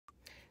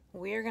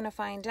we're going to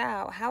find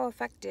out how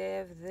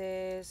effective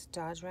this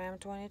Dodge Ram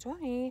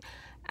 2020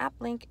 app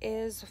link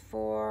is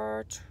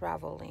for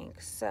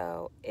Travel-Link.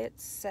 So it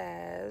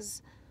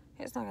says,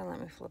 it's not going to let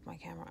me flip my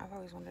camera. I've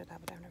always wondered that,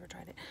 but I've never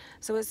tried it.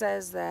 So it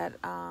says that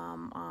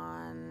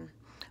on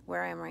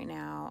where I am right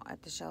now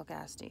at the Shell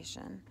gas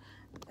station,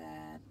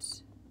 that,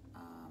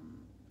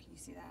 can you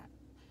see that?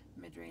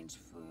 Mid-range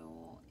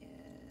fuel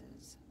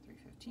is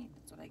 $3.15.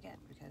 That's what I get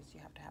because you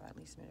have to have at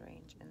least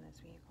mid-range in this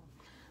vehicle.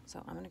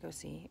 So I'm going to go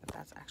see if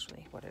that's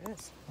actually what it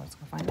is. Let's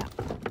go find out.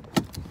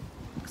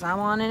 Because I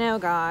want to know,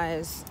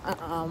 guys.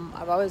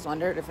 I've always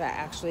wondered if that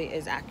actually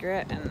is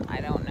accurate, and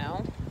I don't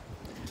know.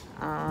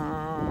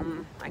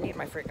 I need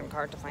my freaking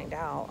card to find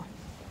out.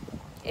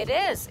 It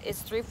is.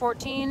 It's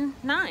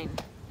 $3.14.9.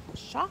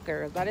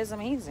 Shocker. That is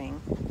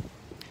amazing.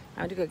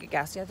 I went to go get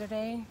gas the other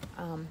day.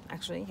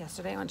 Actually,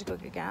 yesterday I went to go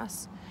get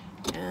gas.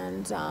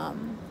 And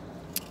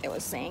it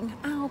was saying,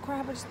 oh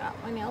crap, I just got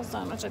my nails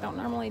done, which I don't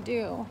normally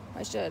do.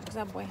 I should, because I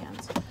have boy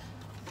hands.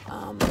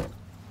 I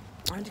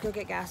went to go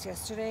get gas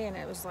yesterday, and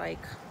it was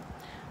like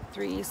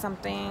 3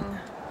 something,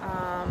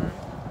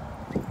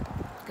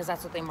 because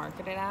that's what they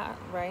market it at,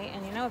 right?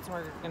 And you know it's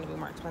going to be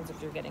more expensive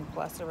if you're getting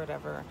Plus or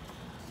whatever.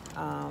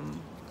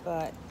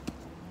 But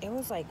it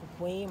was like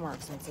way more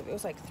expensive. It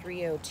was like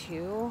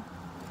 $3.02,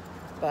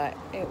 but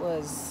it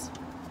was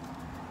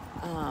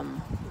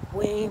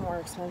way more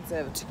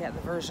expensive to get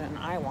the version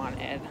I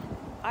wanted.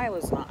 I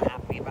was not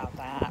happy about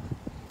that.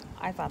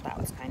 I thought that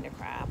was kind of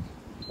crap.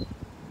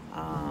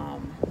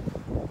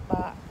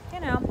 But, you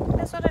know,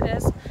 it is what it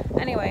is.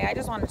 Anyway, I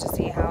just wanted to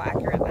see how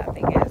accurate that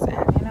thing is.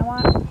 And you know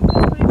what?